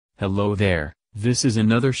Hello there, this is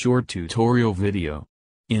another short tutorial video.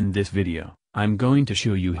 In this video, I'm going to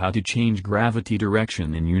show you how to change gravity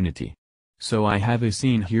direction in Unity. So I have a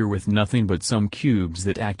scene here with nothing but some cubes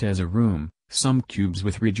that act as a room, some cubes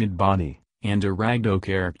with rigid body, and a ragdoll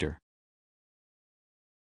character.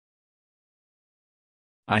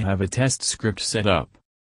 I have a test script set up.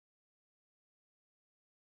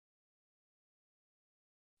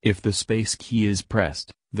 If the space key is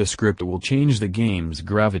pressed, the script will change the game's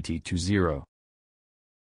gravity to 0.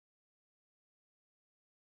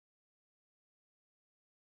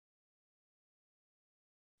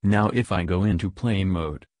 Now if I go into play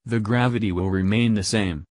mode, the gravity will remain the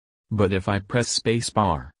same. But if I press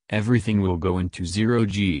spacebar, everything will go into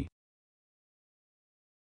 0G.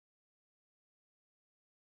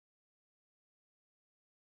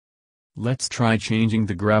 Let's try changing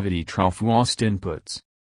the gravity trough WASD inputs.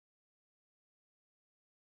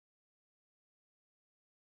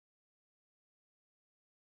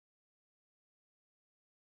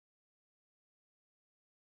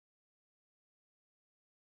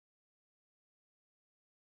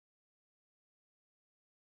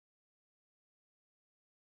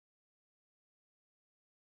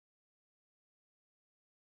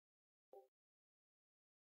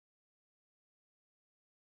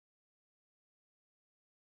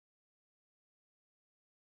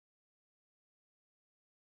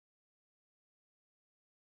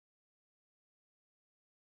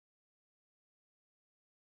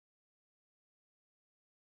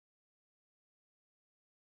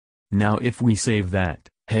 Now if we save that,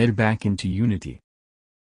 head back into Unity,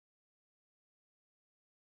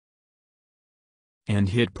 and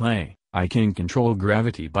hit play, I can control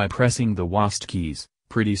gravity by pressing the WASD keys,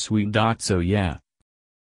 pretty sweet. So yeah.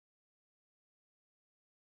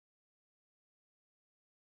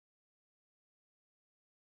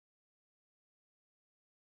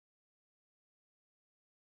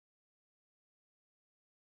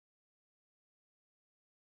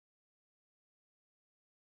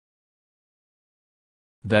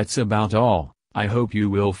 That's about all. I hope you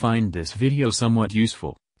will find this video somewhat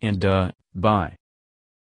useful, and bye.